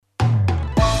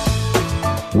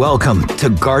Welcome to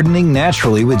Gardening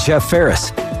Naturally with Jeff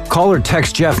Ferris. Call or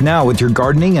text Jeff now with your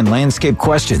gardening and landscape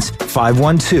questions.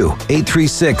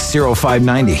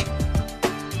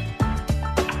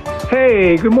 512-836-0590.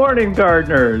 Hey, good morning,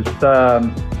 gardeners.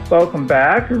 Welcome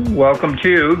back. Welcome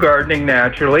to Gardening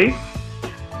Naturally.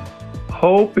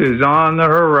 Hope is on the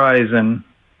horizon.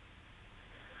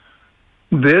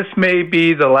 This may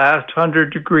be the last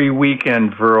 100-degree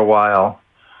weekend for a while,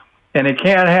 and it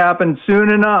can't happen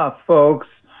soon enough, folks.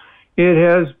 It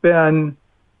has been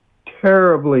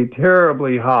terribly,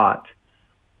 terribly hot.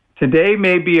 Today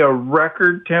may be a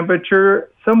record temperature,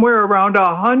 somewhere around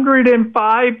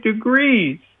 105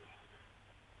 degrees.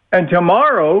 And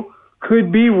tomorrow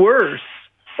could be worse,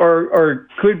 or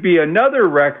could be another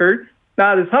record,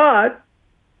 not as hot,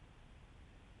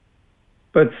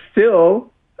 but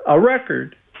still a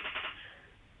record.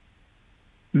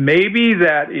 Maybe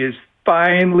that is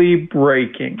finally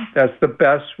breaking. That's the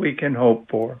best we can hope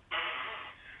for.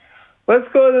 Let's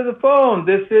go to the phone.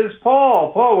 This is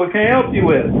Paul. Paul, what can I help you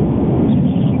with?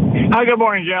 Hi, good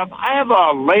morning, Jeff. I have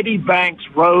a Lady Banks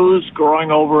rose growing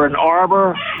over an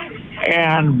arbor,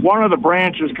 and one of the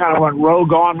branches kind of went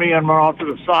rogue on me and went off to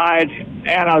the side,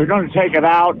 and I was going to take it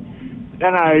out.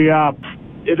 Then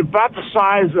it's about the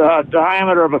size,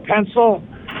 diameter of a pencil,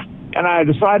 and I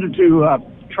decided to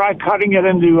try cutting it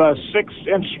into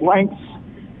 6-inch lengths,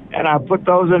 and I put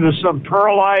those into some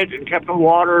perlite and kept them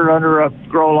watered under a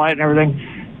grow light and everything.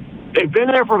 They've been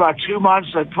there for about 2 months.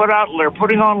 They're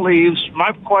putting on leaves.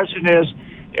 My question is,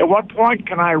 at what point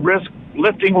can I risk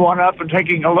lifting one up and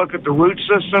taking a look at the root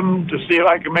system to see if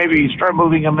I can maybe start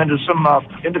moving them into some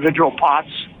individual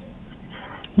pots?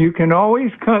 You can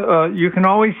always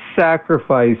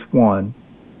sacrifice one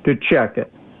to check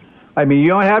it. I mean, you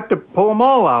don't have to pull them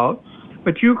all out,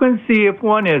 but you can see if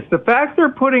one is. The fact they're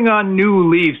putting on new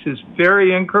leaves is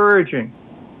very encouraging.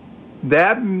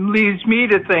 That leads me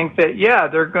to think that, yeah,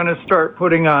 they're going to start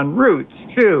putting on roots,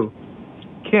 too.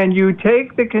 Can you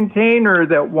take the container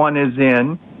that one is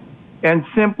in and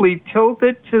simply tilt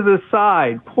it to the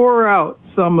side, pour out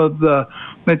some of the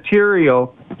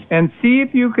material, and see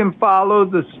if you can follow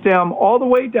the stem all the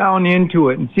way down into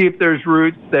it and see if there's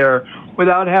roots there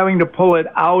without having to pull it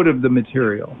out of the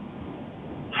material?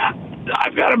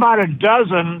 I've got about a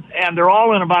dozen, and they're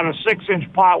all in about a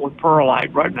 6-inch pot with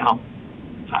perlite right now.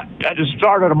 I just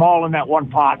started them all in that one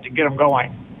pot to get them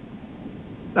going.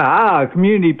 Ah,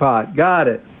 community pot. Got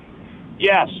it.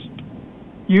 Yes.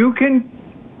 You can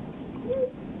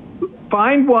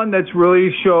find one that's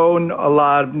really shown a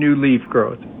lot of new leaf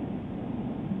growth.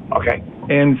 Okay.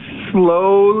 And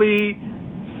slowly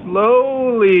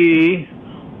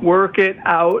work it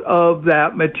out of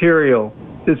that material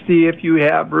to see if you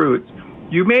have roots.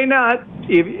 You may not,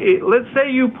 let's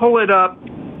say you pull it up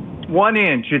 1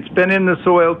 inch. It's been in the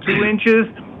soil 2 inches.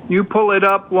 You pull it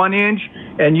up 1 inch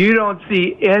and you don't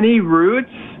see any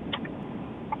roots.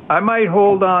 I might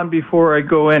hold on before I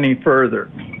go any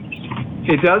further.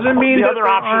 It doesn't mean that there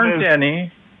aren't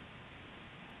any.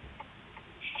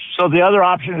 So the other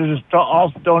option is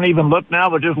just don't even look now,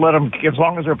 but just let them, as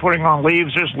long as they're putting on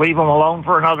leaves, just leave them alone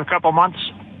for another couple months?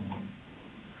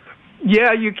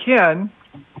 Yeah, you can.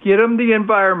 Get them the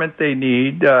environment they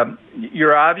need.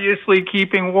 You're obviously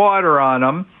keeping water on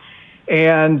them.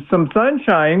 And some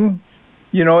sunshine,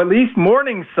 at least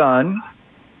morning sun,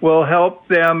 will help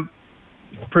them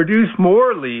produce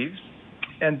more leaves.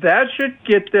 And that should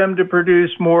get them to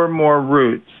produce more and more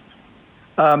roots.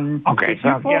 Okay, if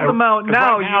you pull them out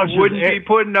now, you wouldn't be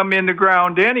putting them in the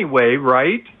ground anyway,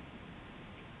 right?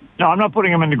 No, I'm not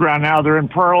putting them in the ground now. They're in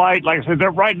perlite. Like I said,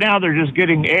 right now they're just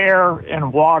getting air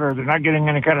and water. They're not getting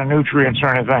any kind of nutrients or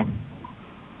anything.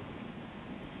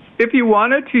 If you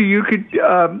wanted to, you could,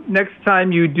 next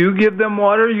time you do give them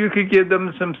water, you could give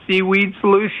them some seaweed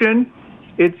solution.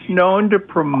 It's known to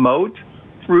promote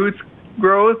root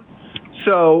growth.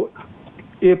 So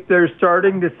if they're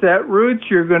starting to set roots,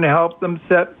 you're going to help them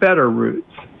set better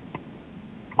roots.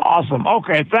 Awesome.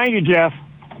 Okay. Thank you, Jeff.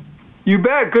 You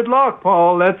bet. Good luck,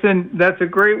 Paul. That's a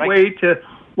great way to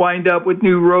wind up with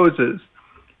new roses.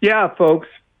 Yeah, folks.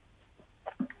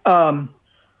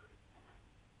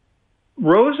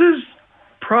 Roses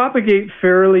propagate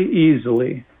fairly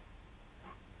easily.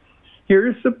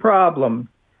 Here's the problem.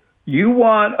 You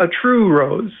want a true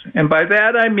rose, and by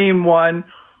that I mean one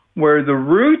where the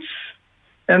roots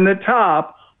and the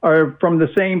top are from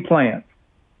the same plant.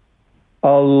 A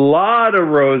lot of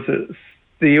roses,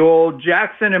 the old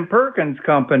Jackson and Perkins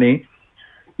company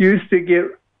used to get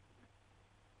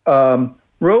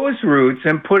rose roots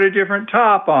and put a different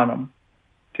top on them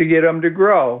to get them to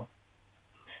grow.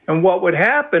 And what would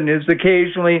happen is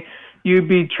occasionally you'd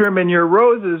be trimming your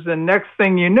roses, and next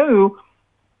thing you knew,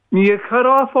 you cut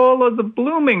off all of the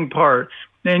blooming part,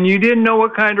 and you didn't know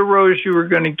what kind of rose you were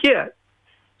going to get.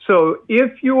 So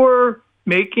if you're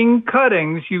making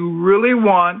cuttings, you really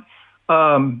want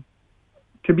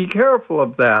to be careful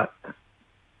of that.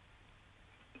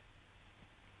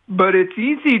 But it's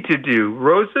easy to do.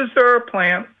 Roses are a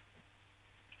plant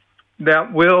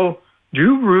that will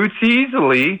do roots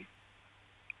easily,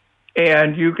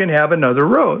 and you can have another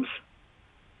rose.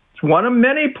 It's one of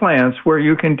many plants where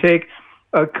you can take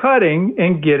a cutting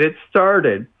and get it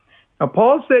started. Now,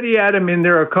 Paul said he had them in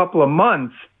there a couple of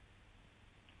months.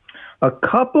 A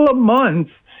couple of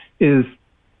months is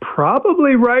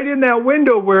probably right in that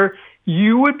window where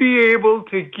you would be able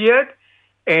to get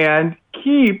and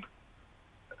keep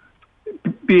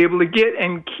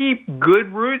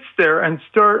good roots there and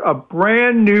start a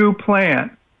brand new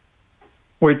plant,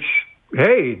 which,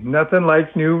 hey, nothing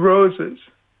like new roses.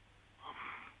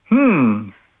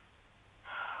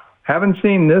 Haven't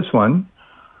seen this one.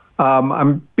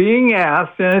 I'm being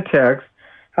asked in a text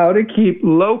how to keep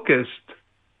locusts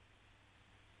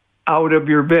out of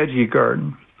your veggie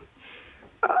garden.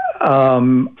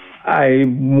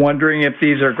 I'm wondering if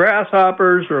these are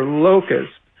grasshoppers or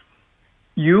locusts.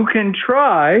 You can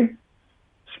try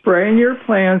spraying your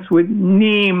plants with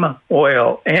neem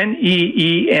oil,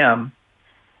 Neem.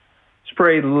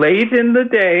 Spray late in the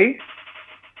day,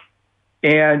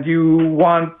 and you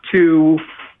want to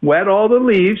wet all the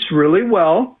leaves really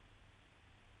well.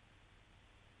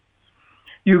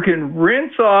 You can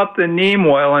rinse off the neem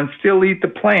oil and still eat the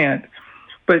plant,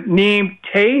 but neem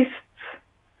tastes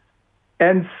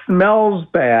and smells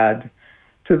bad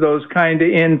to those kind of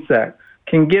insects.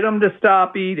 Can get them to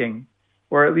stop eating,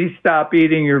 or at least stop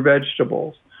eating your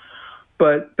vegetables.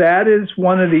 But that is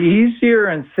one of the easier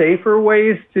and safer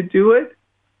ways to do it.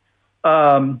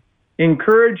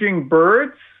 Encouraging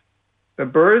birds. The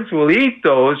birds will eat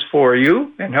those for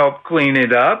you and help clean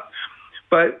it up.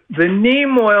 But the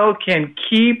neem oil can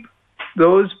keep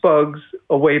those bugs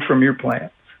away from your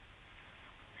plants.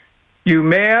 You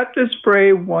may have to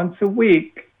spray once a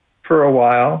week for a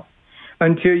while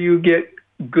until you get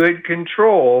good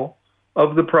control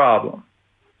of the problem.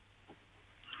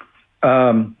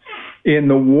 In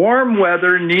the warm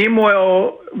weather, neem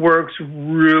oil works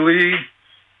really,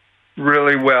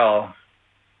 really well.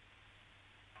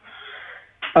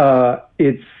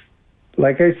 It's,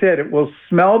 like I said, it will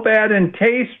smell bad and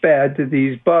taste bad to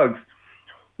these bugs.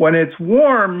 When it's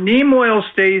warm, neem oil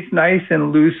stays nice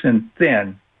and loose and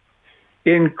thin.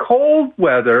 In cold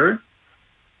weather,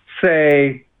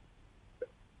 say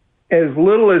as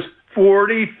little as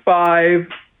 45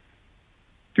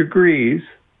 degrees,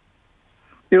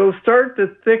 it'll start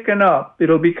to thicken up.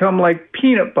 It'll become like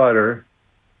peanut butter.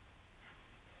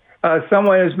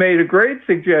 Someone has made a great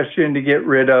suggestion to get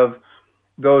rid of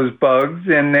those bugs,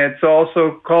 and it's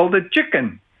also called a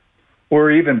chicken,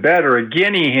 or even better, a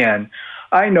guinea hen.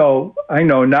 I know,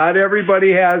 not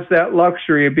everybody has that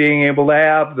luxury of being able to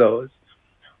have those,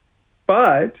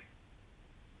 but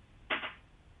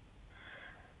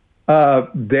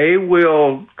they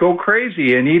will go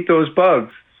crazy and eat those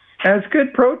bugs. And it's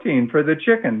good protein for the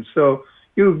chickens, so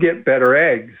you get better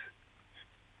eggs.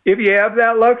 If you have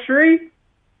that luxury,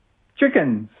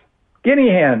 chickens,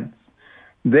 guinea hens,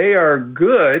 they are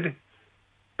good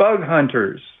bug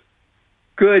hunters.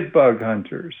 Good bug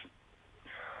hunters.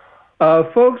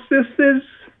 Folks, this is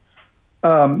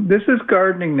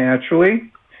Gardening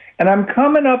Naturally, and I'm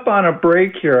coming up on a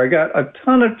break here. I got a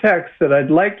ton of texts that I'd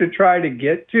like to try to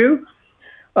get to.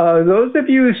 Those of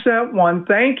you who sent one,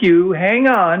 thank you. Hang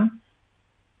on.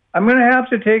 I'm going to have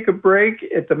to take a break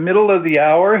at the middle of the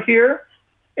hour here.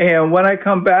 And when I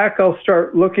come back, I'll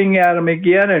start looking at them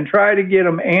again and try to get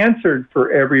them answered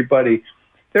for everybody.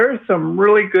 There's some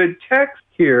really good text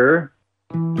here.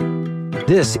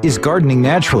 This is Gardening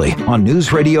Naturally on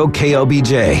News Radio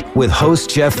KLBJ with host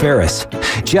Jeff Ferris.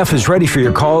 Jeff is ready for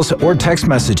your calls or text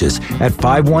messages at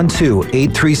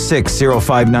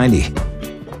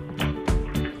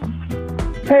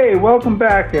 512-836-0590. Hey, welcome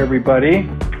back, everybody.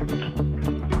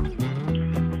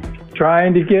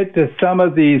 Trying to get to some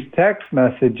of these text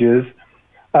messages.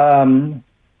 I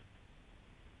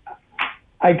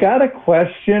got a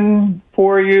question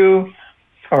for you,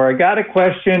 or I got a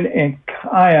question, and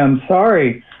I am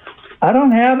sorry, I don't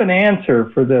have an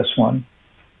answer for this one.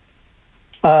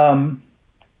 Are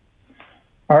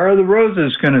the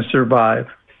roses going to survive?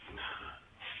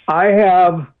 I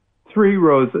have 3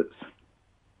 roses.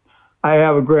 I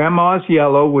have a Grandma's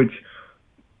Yellow, which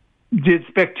did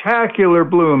spectacular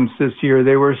blooms this year.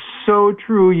 They were so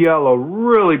true yellow,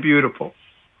 really beautiful.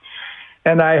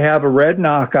 And I have a Red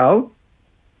Knockout,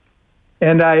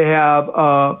 and I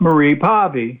have Marie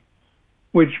Pavie,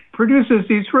 which produces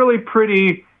these really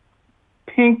pretty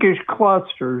pinkish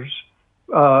clusters.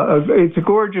 It's a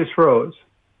gorgeous rose.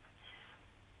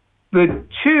 The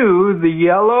two, the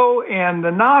yellow and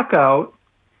the knockout,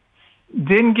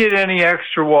 didn't get any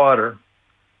extra water.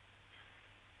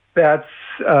 That's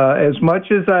as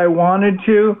much as I wanted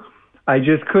to. I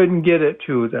just couldn't get it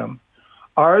to them.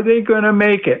 Are they going to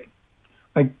make it?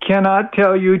 I cannot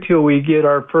tell you till we get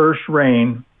our first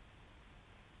rain.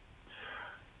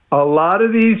 A lot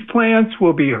of these plants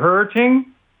will be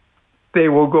hurting. They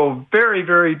will go very,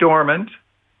 very dormant.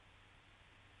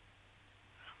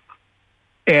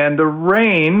 And the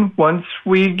rain, once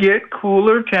we get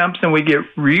cooler temps and we get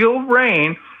real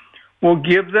rain, will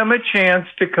give them a chance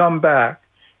to come back.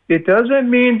 It doesn't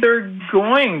mean they're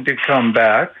going to come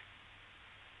back,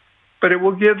 but it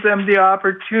will give them the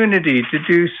opportunity to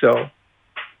do so.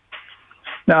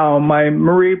 Now, my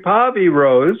Marie Pavie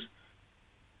rose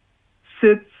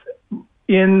sits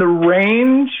in the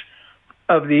range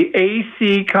of the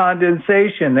AC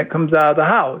condensation that comes out of the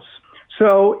house.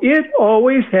 So it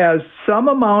always has some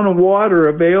amount of water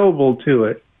available to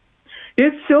it.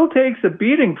 It still takes a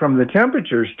beating from the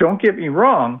temperatures, don't get me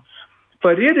wrong,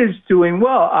 but it is doing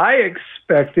well. I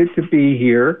expect it to be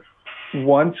here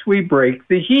once we break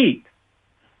the heat.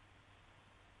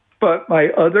 But my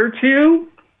other two,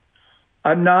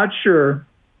 I'm not sure.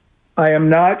 I am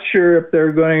not sure if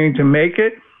they're going to make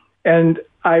it, and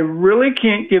I really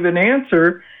can't give an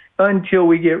answer until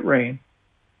we get rain.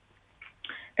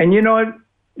 And you know, it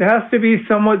has to be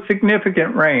somewhat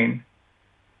significant rain.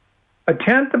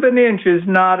 1/10 of an inch is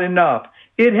not enough.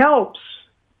 It helps.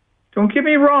 Don't get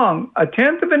me wrong,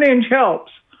 1/10 of an inch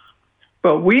helps.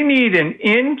 But we need an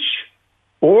inch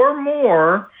or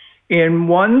more in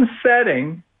one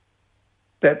setting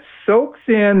that soaks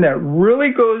in, that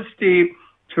really goes deep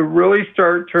to really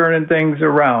start turning things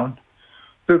around.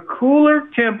 The cooler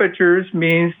temperatures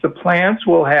means the plants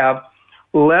will have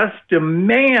less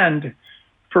demand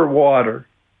for water.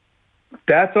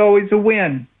 That's always a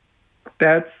win.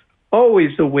 That's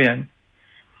always a win.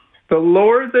 The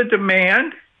lower the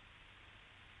demand,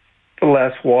 the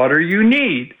less water you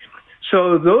need.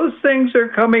 So those things are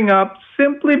coming up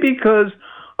simply because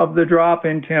of the drop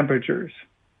in temperatures.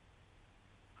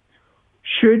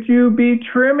 Should you be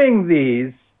trimming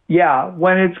these? Yeah,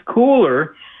 when it's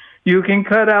cooler, you can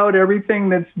cut out everything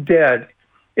that's dead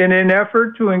in an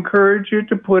effort to encourage you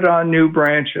to put on new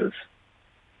branches.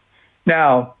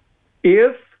 Now,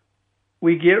 if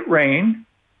we get rain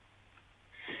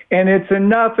and it's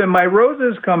enough and my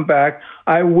roses come back,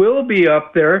 I will be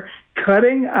up there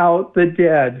cutting out the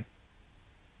dead.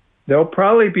 There'll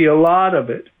probably be a lot of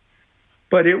it,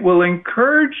 but it will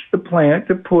encourage the plant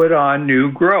to put on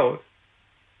new growth.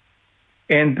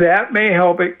 And that may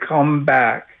help it come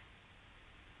back.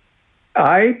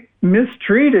 I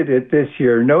mistreated it this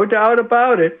year, no doubt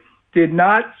about it. Did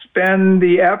not spend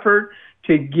the effort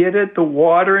to get it the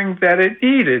watering that it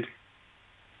needed.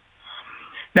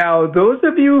 Now, those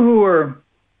of you who are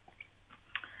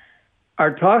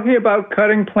talking about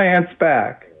cutting plants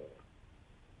back,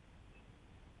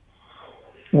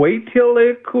 wait till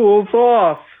it cools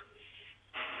off.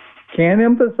 Can't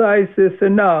emphasize this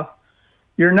enough.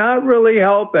 You're not really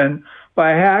helping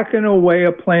by hacking away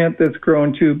a plant that's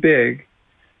grown too big,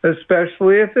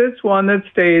 especially if it's one that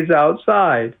stays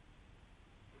outside.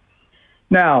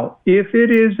 Now, if it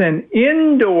is an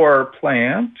indoor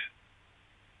plant,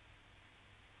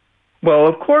 well,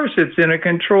 of course, it's in a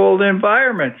controlled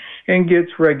environment and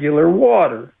gets regular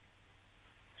water.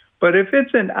 But if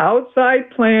it's an outside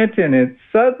plant and it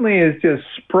suddenly is just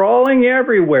sprawling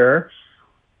everywhere,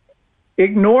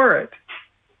 ignore it.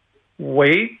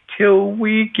 Wait till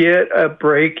we get a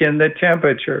break in the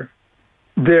temperature.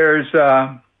 There's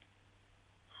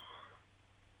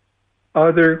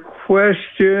other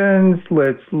questions.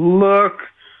 Let's look.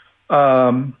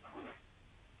 Yeah,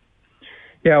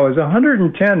 it was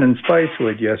 110 in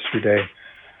Spicewood yesterday.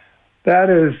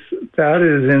 That is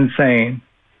insane.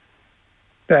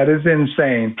 That is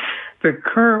insane. The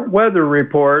current weather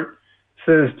report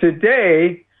says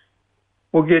today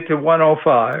we'll get to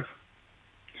 105.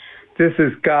 This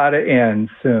has got to end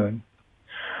soon.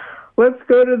 Let's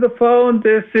go to the phone.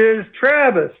 This is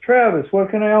Travis. Travis, what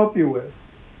can I help you with?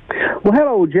 Well,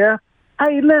 hello, Jeff.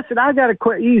 Hey, listen, I got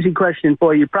a easy question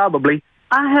for you, probably.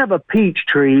 I have a peach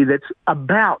tree that's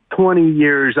about 20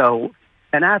 years old,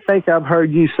 and I think I've heard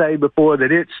you say before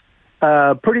that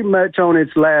it's pretty much on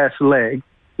its last leg.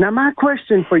 Now, my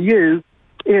question for you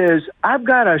is, I've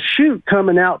got a shoot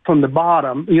coming out from the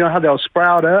bottom. You know how they'll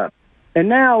sprout up? And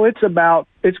now it's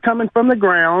coming from the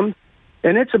ground,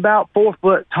 and it's about 4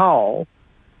 foot tall.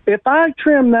 if I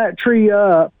trim that tree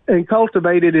up and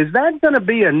cultivate it, is that going to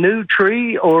be a new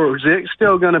tree, or is it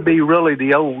still going to be really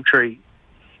the old tree?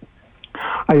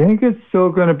 I think it's still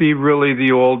going to be really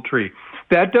the old tree.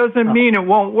 That doesn't mean it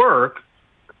won't work.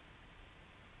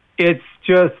 It's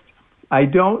just, I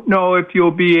don't know if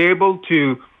you'll be able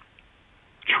to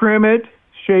trim it,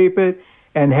 shape it,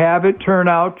 and have it turn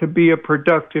out to be a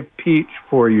productive peach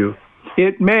for you.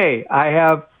 It may. I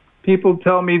have people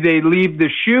tell me they leave the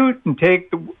shoot and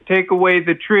take away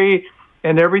the tree,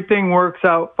 and everything works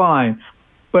out fine.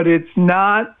 But it's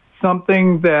not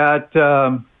something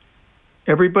that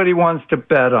everybody wants to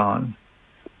bet on.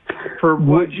 For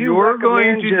what you're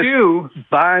going to do,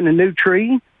 buying a new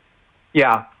tree?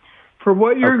 Yeah. For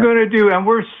what you're going to do, and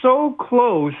we're so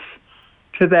close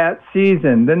to that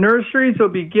season. The nurseries will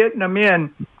be getting them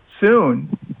in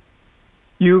soon.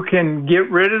 You can get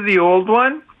rid of the old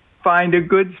one, find a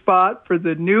good spot for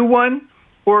the new one,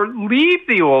 or leave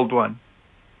the old one.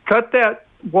 Cut that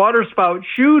water spout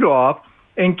shoot off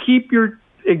and keep your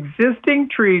existing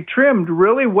tree trimmed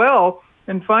really well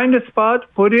and find a spot to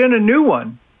put in a new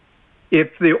one.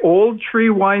 If the old tree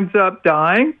winds up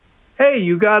dying, hey,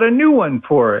 you got a new one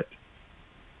for it.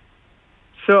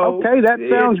 So okay, that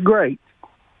sounds great.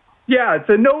 Yeah, it's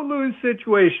a no-lose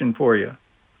situation for you.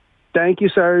 Thank you,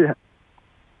 sir.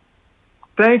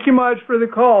 Thank you much for the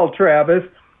call, Travis.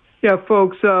 Yeah,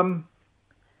 folks, whether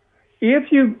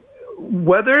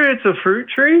it's a fruit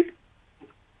tree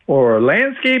or a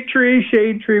landscape tree,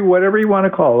 shade tree, whatever you want to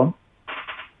call them,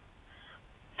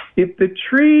 if the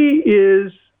tree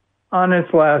is on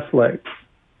its last legs,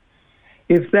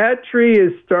 if that tree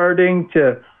is starting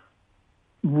to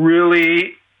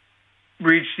really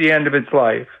reach the end of its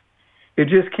life, it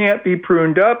just can't be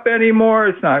pruned up anymore,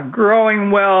 it's not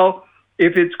growing well,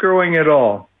 if it's growing at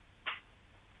all.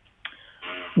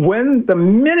 The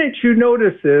minute you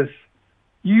notice this,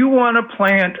 you want to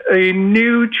plant a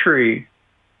new tree.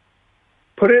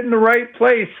 Put it in the right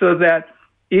place so that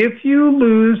if you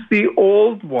lose the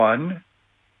old one,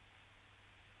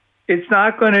 it's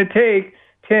not going to take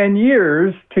 10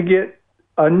 years to get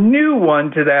a new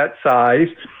one to that size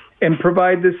and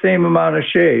provide the same amount of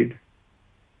shade.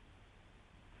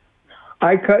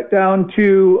 I cut down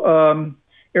to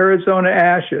Arizona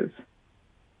ashes.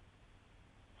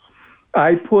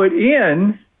 I put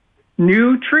in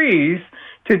new trees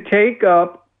to take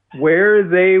up where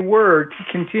they were to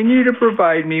continue to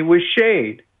provide me with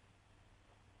shade.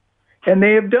 And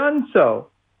they have done so.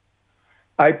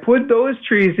 I put those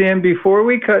trees in before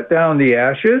we cut down the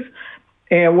ashes.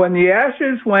 And when the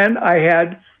ashes went, I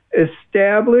had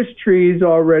established trees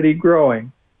already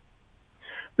growing.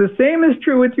 The same is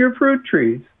true with your fruit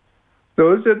trees.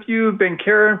 Those of you who've been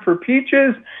caring for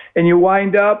peaches and you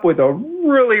wind up with a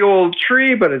really old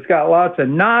tree, but it's got lots of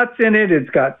knots in it, it's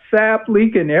got sap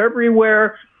leaking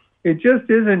everywhere, it just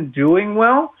isn't doing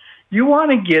well, you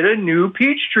want to get a new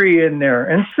peach tree in there,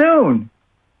 and soon.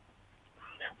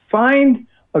 Find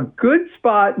a good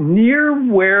spot near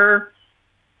where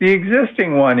the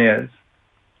existing one is.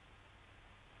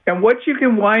 And what you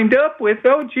can wind up with,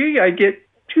 I get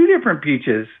two different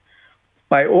peaches.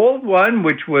 My old one,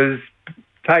 which was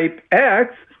type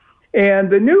X, and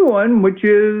the new one, which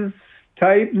is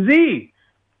type Z.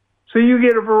 So you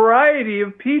get a variety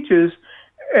of peaches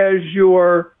as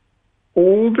your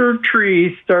older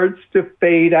tree starts to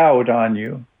fade out on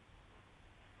you.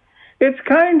 It's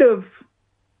kind of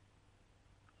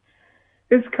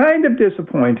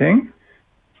disappointing,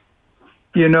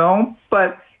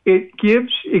 but it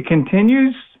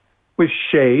continues with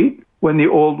shade when the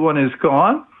old one is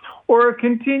gone, or it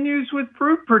continues with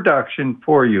fruit production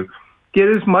for you. Get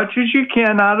as much as you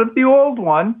can out of the old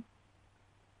one,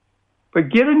 but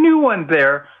get a new one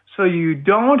there so you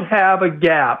don't have a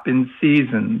gap in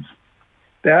seasons.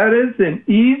 That is an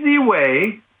easy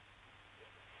way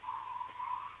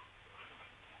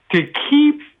to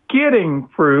keep getting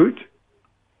fruit,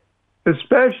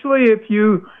 especially if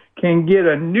you can get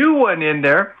a new one in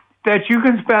there that you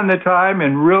can spend the time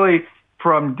and really,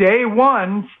 from day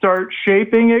one, start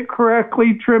shaping it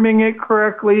correctly, trimming it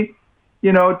correctly,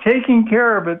 taking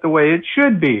care of it the way it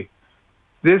should be.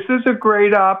 This is a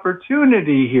great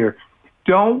opportunity here.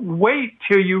 Don't wait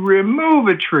till you remove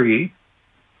a tree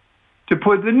to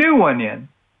put the new one in.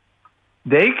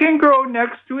 They can grow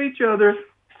next to each other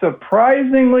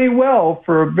surprisingly well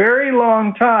for a very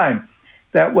long time.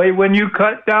 That way, when you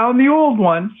cut down the old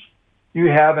one, you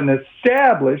have an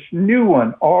established new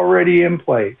one already in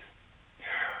place.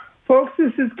 Folks,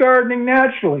 this is Gardening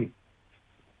Naturally.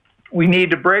 We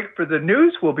need to break for the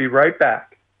news. We'll be right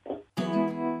back.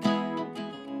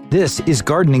 This is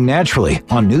Gardening Naturally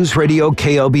on News Radio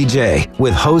KLBJ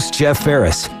with host Jeff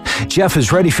Ferris. Jeff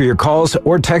is ready for your calls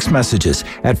or text messages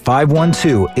at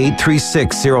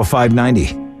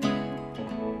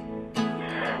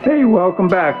 512-836-0590. Hey, welcome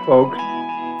back, folks.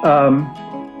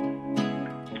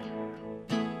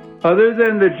 Other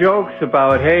than the jokes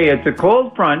about, hey, it's a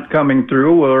cold front coming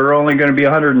through, we're only going to be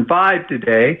 105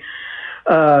 today,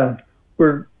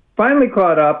 we're finally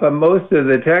caught up on most of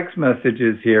the text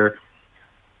messages here.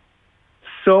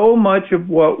 So much of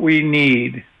what we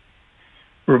need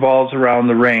revolves around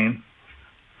the rain.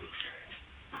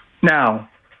 Now,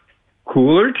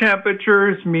 cooler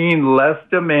temperatures mean less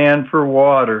demand for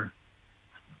water.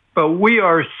 But we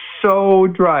are so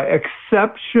dry,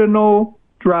 exceptional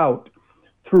drought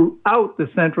throughout the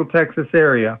central Texas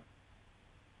area.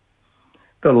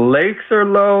 The lakes are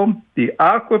low, the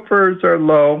aquifers are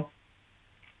low.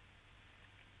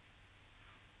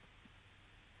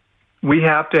 We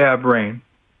have to have rain.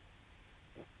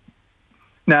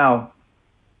 Now,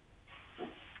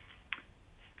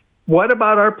 what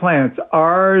about our plants?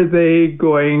 Are they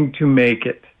going to make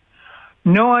it?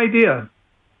 No idea.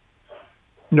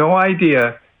 No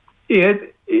idea.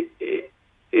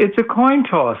 It's a coin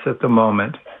toss at the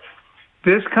moment.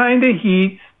 This kind of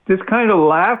heat, this kind of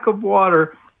lack of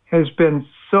water has been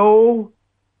so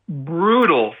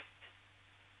brutal.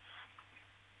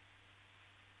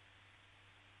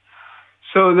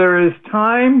 So there is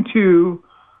time to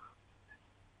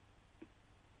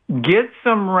get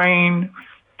some rain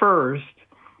first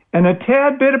and a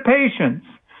tad bit of patience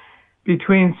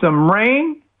between some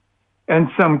rain and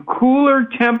some cooler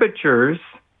temperatures,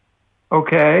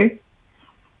 okay?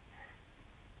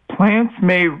 Plants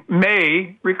may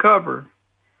recover.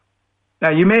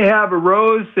 Now, you may have a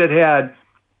rose that had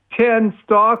 10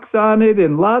 stalks on it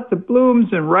and lots of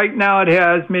blooms, and right now it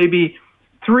has maybe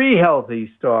 3 healthy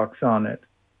stalks on it.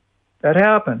 That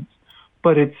happens.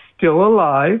 But it's still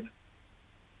alive,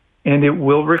 and it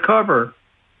will recover.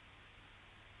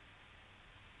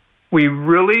 We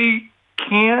really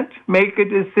can't make a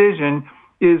decision,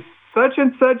 is such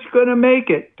and such going to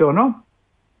make it? Don't know.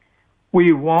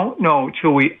 We won't know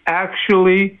till we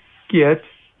actually get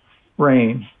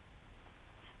rain.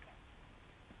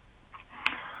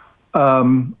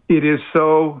 It is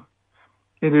so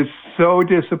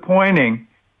disappointing.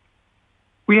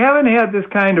 We haven't had this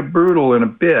kind of brutal in a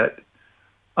bit,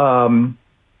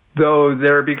 though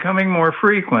they're becoming more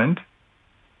frequent.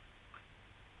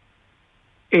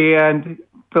 And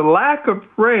the lack of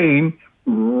rain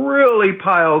really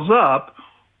piles up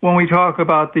when we talk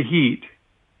about the heat.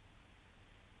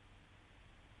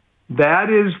 That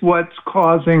is what's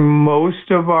causing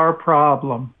most of our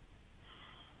problem.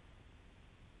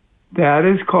 That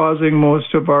is causing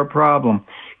most of our problem.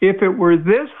 If it were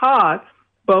this hot,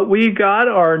 but we got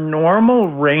our normal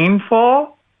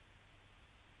rainfall,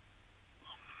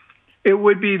 it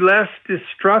would be less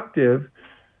destructive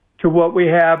to what we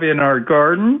have in our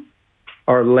garden,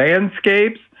 our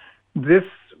landscapes. This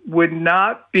would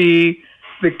not be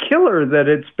the killer that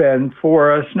it's been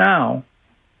for us now.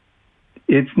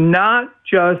 It's not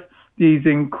just these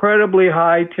incredibly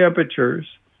high temperatures.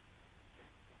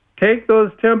 Take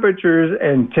those temperatures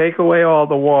and take away all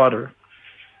the water.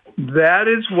 That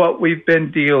is what we've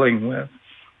been dealing with.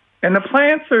 And the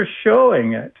plants are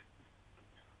showing it.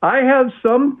 I have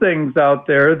some things out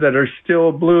there that are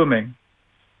still blooming.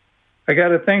 I got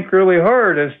to think really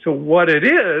hard as to what it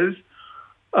is.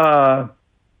 I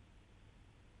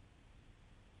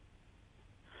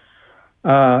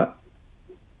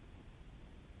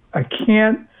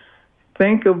can't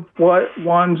think of what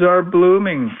ones are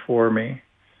blooming for me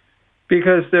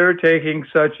because they're taking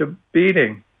such a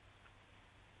beating.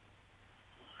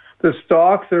 The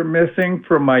stalks are missing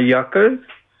from my yuccas.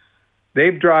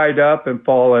 They've dried up and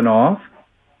fallen off.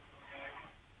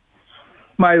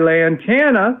 My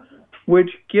lantana,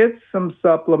 which gets some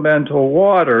supplemental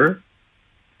water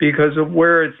because of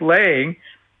where it's laying,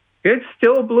 it's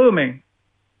still blooming.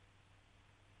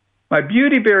 My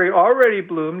beautyberry already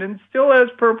bloomed and still has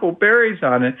purple berries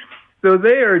on it, though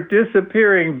they are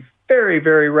disappearing very,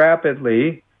 very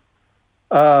rapidly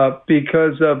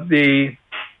because of the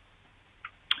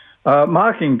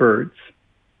mockingbirds.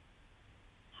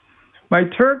 My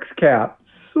Turk's cap,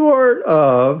 sort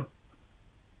of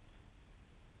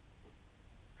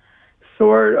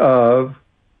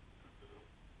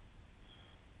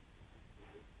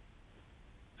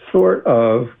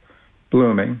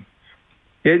blooming.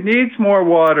 It needs more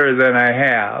water than I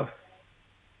have.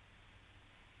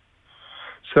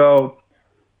 So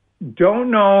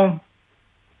don't know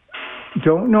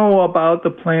about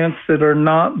the plants that are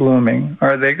not blooming.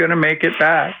 Are they going to make it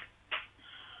back?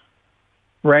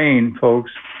 Rain,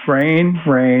 folks. Rain,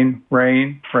 rain,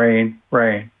 rain, rain,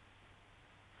 rain.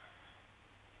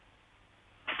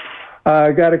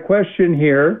 I got a question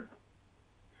here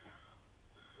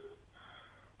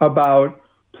about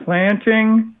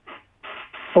planting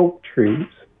oak trees.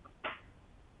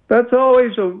 That's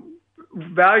always a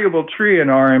valuable tree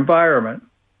in our environment.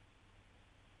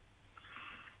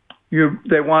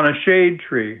 They want a shade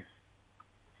tree.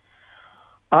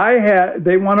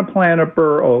 They want to plant a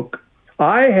bur oak.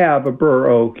 I have a bur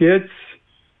oak. It's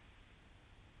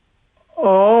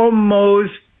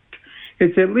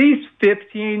at least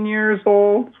 15 years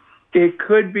old. It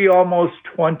could be almost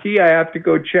 20. I have to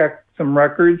go check some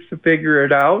records to figure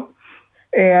it out.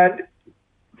 And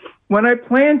when I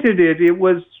planted it, it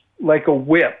was like a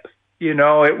whip. You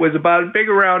know, it was about as big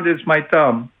around as my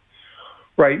thumb.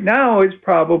 Right now, it's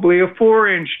probably a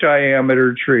 4-inch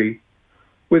diameter tree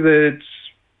with its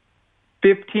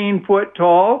 15 foot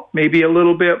tall, maybe a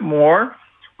little bit more,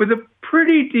 with a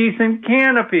pretty decent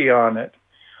canopy on it.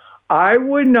 I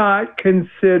would not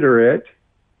consider it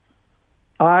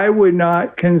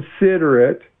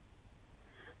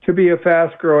to be a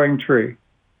fast-growing tree.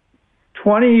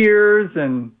 20 years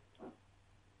and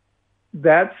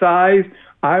that size,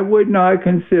 I would not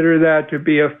consider that to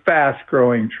be a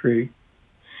fast-growing tree.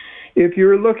 If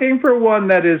you're looking for one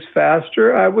that is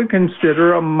faster, I would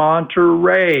consider a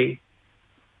Monterey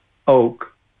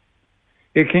oak.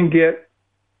 It can get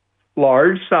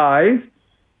large size.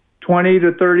 20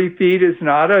 to 30 feet is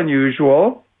not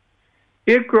unusual.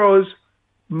 It grows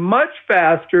much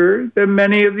faster than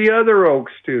many of the other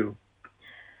oaks do.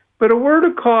 But a word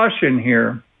of caution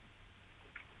here.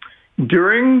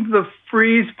 During the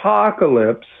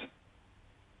freeze-pocalypse,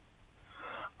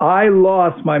 I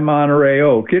lost my Monterey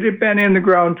oak. It had been in the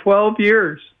ground 12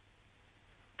 years.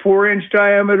 4-inch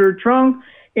diameter trunk,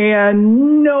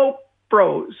 and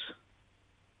froze.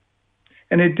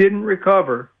 And it didn't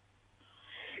recover.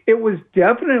 It was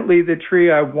definitely the tree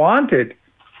I wanted.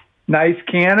 Nice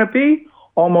canopy,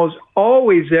 almost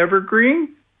always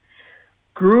evergreen,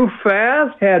 grew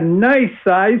fast, had nice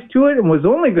size to it, and was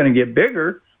only going to get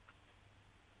bigger,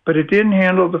 but it didn't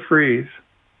handle the freeze.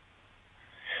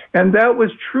 And that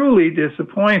was truly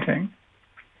disappointing.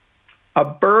 A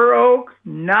bur oak,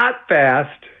 not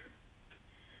fast.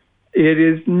 It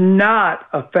is not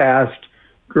a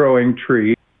fast-growing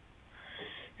tree.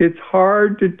 It's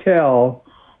hard to tell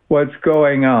what's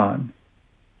going on.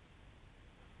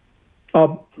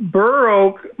 My bur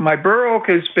oak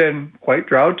has been quite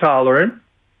drought tolerant.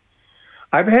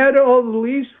 I've had all the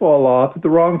leaves fall off at the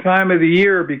wrong time of the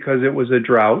year because it was a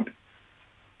drought.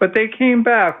 But they came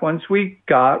back once we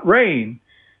got rain.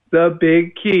 The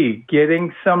big key,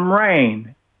 getting some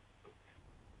rain.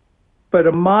 But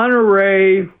a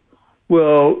Monterey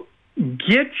will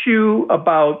get you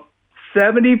about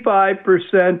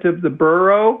 75% of the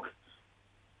bur oak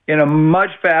in a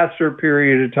much faster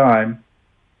period of time.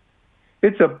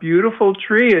 It's a beautiful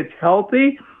tree. It's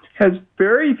healthy, has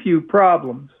very few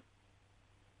problems.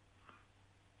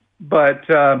 But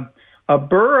a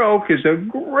bur oak is a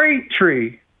great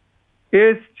tree.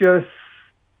 It's just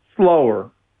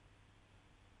slower.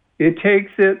 It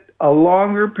takes it a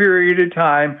longer period of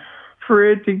time for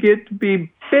it to get to be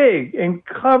big and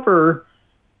cover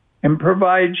and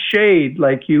provide shade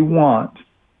like you want.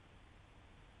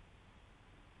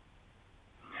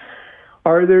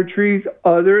 Are there trees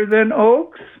other than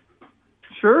oaks?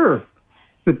 Sure.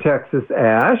 The Texas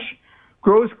ash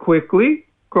grows quickly,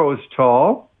 grows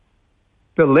tall.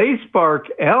 The lacebark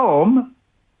elm,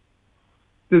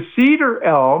 the cedar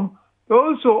elm,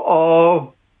 those are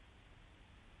all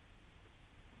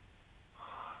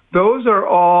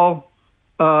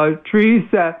trees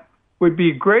that would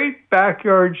be great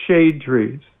backyard shade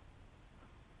trees.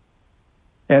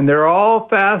 And they're all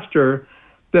faster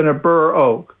than a bur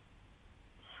oak.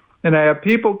 And I have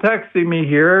people texting me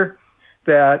here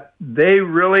that they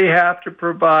really have to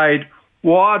provide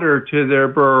water to their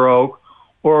bur oak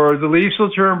or the leaves will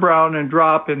turn brown and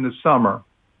drop in the summer.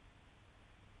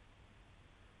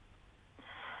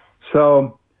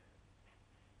 So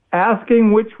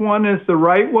asking which one is the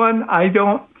right one, I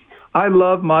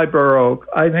love my bur oak.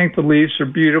 I think the leaves are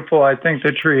beautiful. I think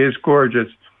the tree is gorgeous.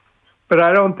 But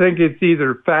I don't think it's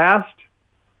either fast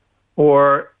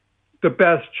or the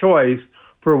best choice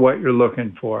for what you're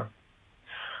looking for.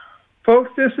 Folks,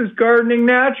 this is Gardening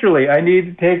Naturally. I need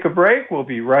to take a break. We'll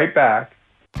be right back.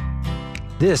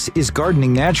 This is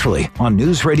Gardening Naturally on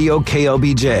News Radio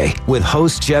KLBJ with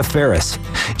host Jeff Ferris.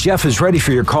 Jeff is ready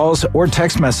for your calls or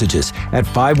text messages at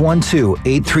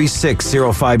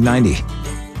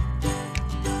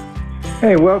 512-836-0590.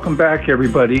 Hey, welcome back,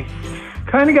 everybody.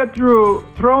 kind of got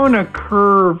thrown a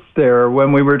curve there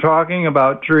when we were talking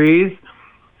about trees.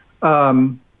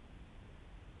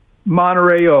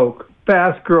 Monterey oak,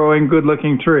 fast-growing,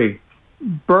 good-looking tree.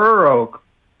 Bur oak,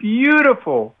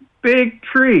 beautiful, big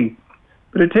tree,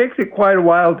 but it takes it quite a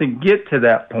while to get to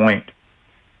that point.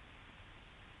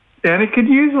 And it could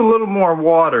use a little more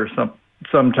water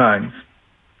sometimes.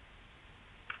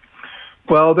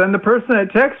 Well, then the person that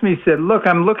texted me said, look,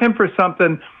 I'm looking for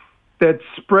something that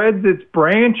spreads its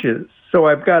branches, so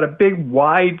I've got a big,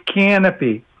 wide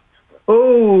canopy.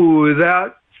 Oh,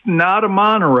 that's not a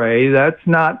Monterey. That's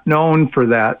not known for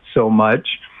that so much.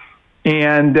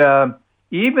 And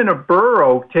even a bur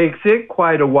oak takes it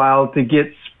quite a while to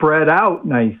get spread out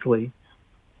nicely.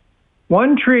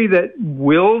 One tree that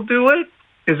will do it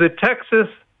is a Texas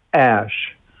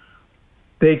ash.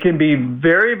 They can be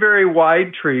very, very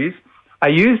wide trees. I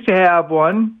used to have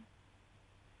one.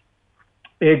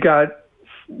 It got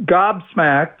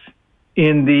gobsmacked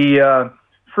in the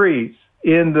freeze,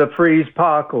 in the freeze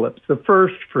apocalypse, the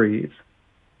first freeze.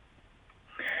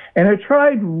 And it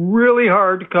tried really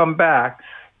hard to come back.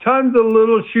 Tons of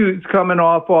little shoots coming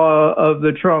off of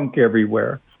the trunk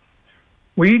everywhere.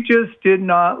 We just did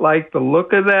not like the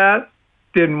look of that.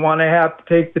 Didn't want to have to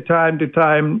take the time to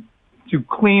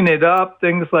clean it up,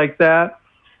 things like that.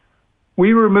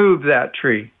 We removed that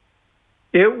tree.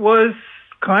 It was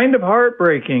kind of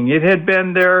heartbreaking. It had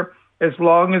been there as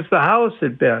long as the house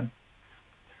had been.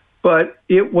 But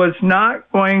it was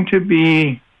not going to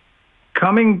be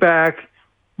coming back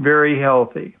very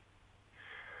healthy.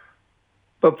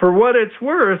 But for what it's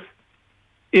worth,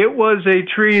 it was a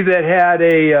tree that had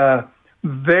a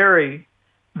very,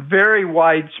 very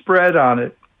wide spread on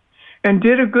it and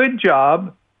did a good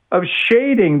job of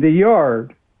shading the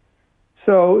yard.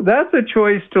 So that's a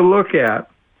choice to look at.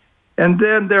 And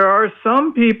then there are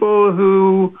some people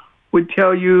who would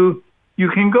tell you you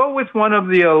can go with one of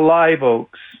the live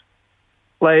oaks,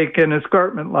 like an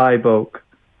escarpment live oak.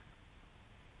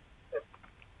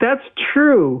 That's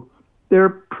true. They're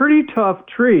pretty tough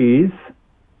trees.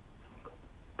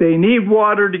 They need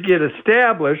water to get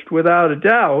established, without a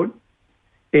doubt.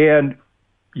 And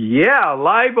yeah,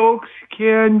 live oaks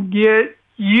can get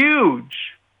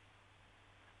huge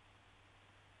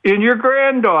in your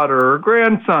granddaughter or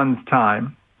grandson's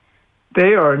time.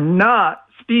 They are not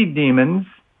speed demons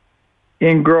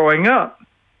in growing up,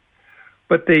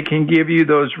 but they can give you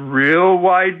those real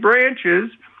wide branches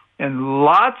and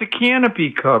lots of canopy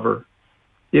cover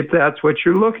if that's what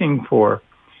you're looking for.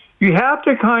 You have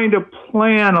to kind of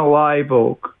plan a live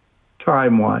oak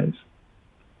time-wise.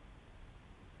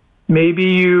 Maybe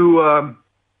you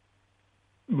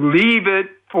leave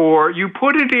it you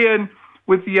put it in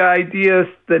with the idea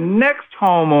the next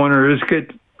homeowner is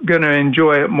going to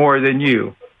enjoy it more than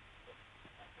you.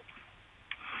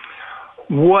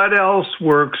 What else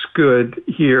works good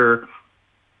here?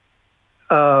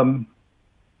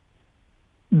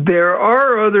 There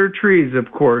are other trees, of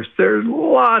course. There's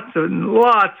lots and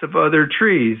lots of other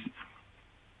trees.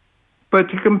 But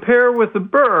to compare with the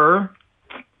bur,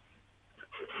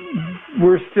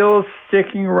 we're still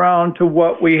sticking around to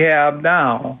what we have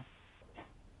now.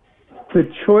 The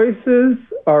choices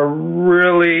are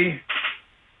really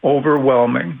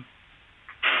overwhelming.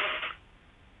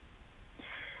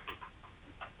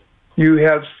 You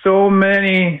have so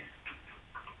many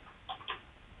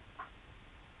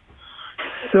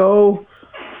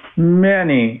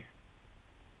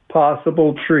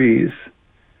possible trees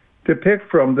to pick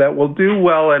from that will do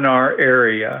well in our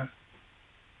area.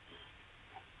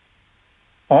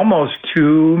 Almost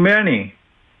too many.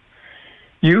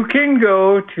 You can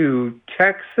go to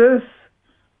Texas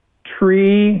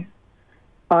Tree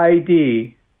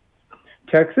ID,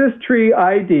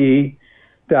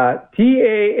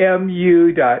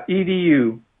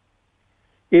 texastreeid.tamu.edu.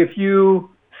 If you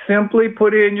simply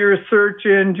put in your search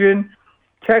engine,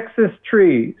 Texas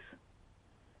trees,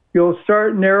 you'll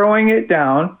start narrowing it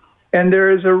down, and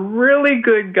there is a really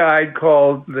good guide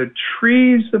called The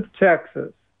Trees of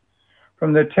Texas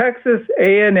from the Texas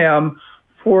A&M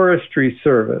Forestry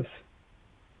Service.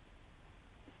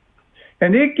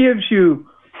 And it gives you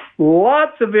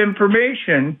lots of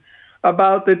information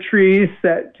about the trees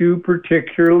that do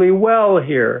particularly well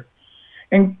here,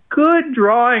 and good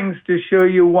drawings to show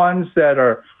you ones that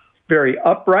are very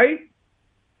upright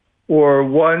or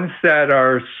ones that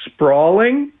are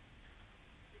sprawling,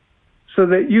 so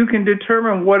that you can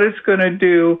determine what it's going to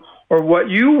do or what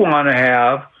you want to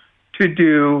have to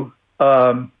do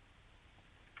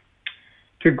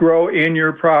to grow in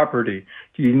your property.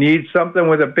 Do you need something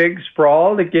with a big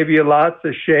sprawl to give you lots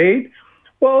of shade?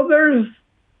 Well, there's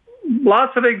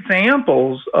lots of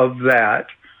examples of that.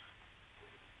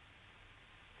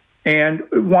 and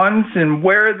ones and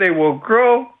where they will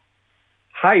grow,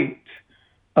 height,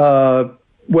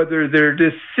 whether they're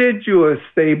deciduous,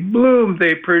 they bloom,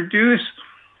 they produce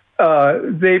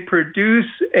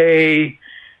a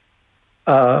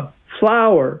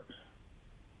flower.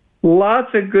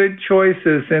 Lots of good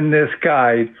choices in this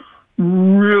guide.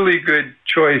 Really good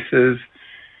choices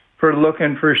for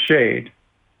looking for shade.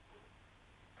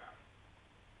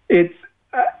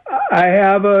 I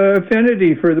have an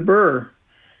affinity for the burr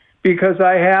because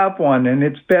I have one, and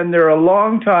it's been there a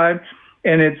long time,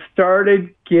 and it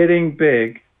started getting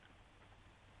big.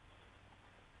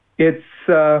 It's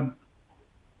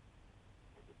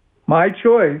my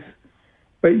choice.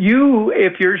 But you,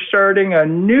 if you're starting a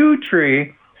new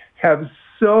tree, have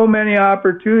so many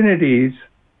opportunities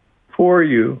for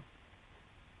you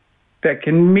that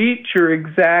can meet your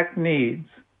exact needs.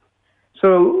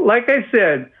 So, like I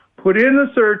said, put in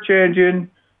the search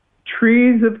engine,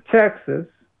 Trees of Texas,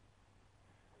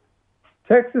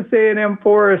 Texas A&M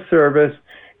Forest Service,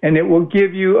 and it will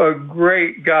give you a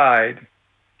great guide.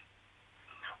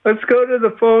 Let's go to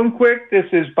the phone quick. This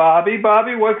is Bobby.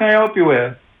 Bobby, what can I help you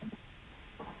with?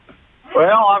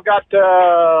 Well,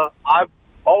 I've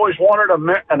always wanted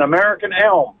an American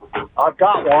elm. I've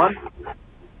got one.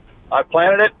 I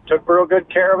planted it, took real good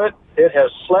care of it. It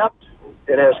has slept,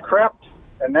 it has crept,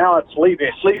 and now it's leaving.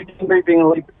 It's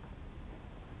leaving.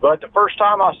 But the first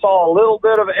time I saw a little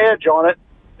bit of edge on it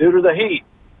due to the heat.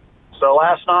 So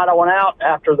last night I went out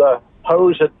after the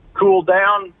hose had cooled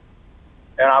down,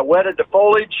 and I wetted the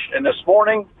foliage, and this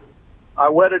morning I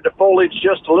wetted the foliage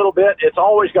just a little bit. It's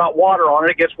always got water on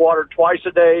it. It gets watered twice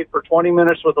a day for 20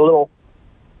 minutes with the little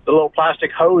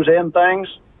plastic hose end things,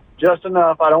 just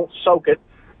enough. I don't soak it.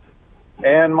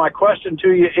 And my question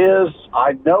to you is,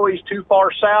 I know he's too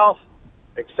far south,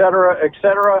 et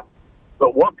cetera,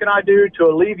 but what can I do to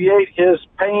alleviate his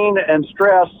pain and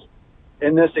stress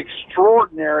in this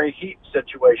extraordinary heat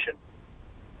situation?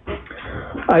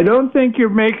 I don't think you're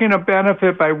making a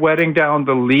benefit by wetting down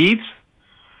the leaves.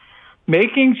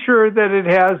 Making sure that it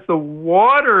has the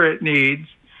water it needs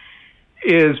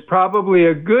is probably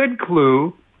a good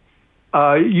clue.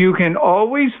 You can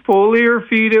always foliar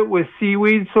feed it with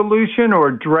seaweed solution or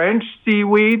drenched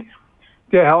seaweed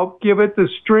to help give it the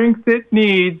strength it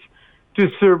needs to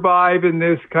survive in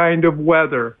this kind of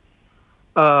weather.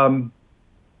 And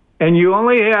you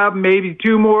only have maybe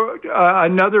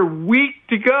another week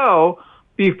to go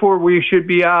before we should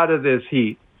be out of this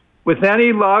heat. With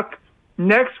any luck,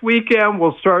 next weekend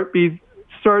we'll start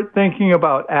thinking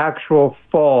about actual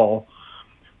fall.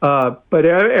 But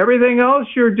everything else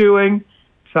you're doing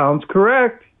sounds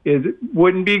correct. It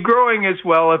wouldn't be growing as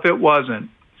well if it wasn't.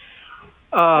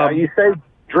 Now you say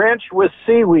drenched with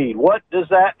seaweed. What does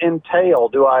that entail?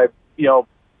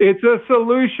 It's a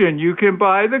solution. You can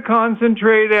buy the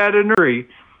concentrate at a nursery.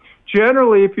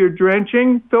 Generally, if you're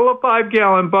drenching, fill a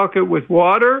 5-gallon bucket with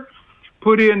water,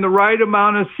 put in the right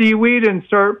amount of seaweed, and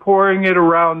start pouring it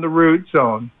around the root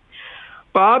zone.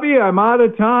 Bobby, I'm out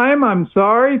of time. I'm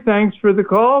sorry. Thanks for the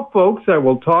call, folks. I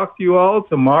will talk to you all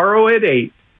tomorrow at 8.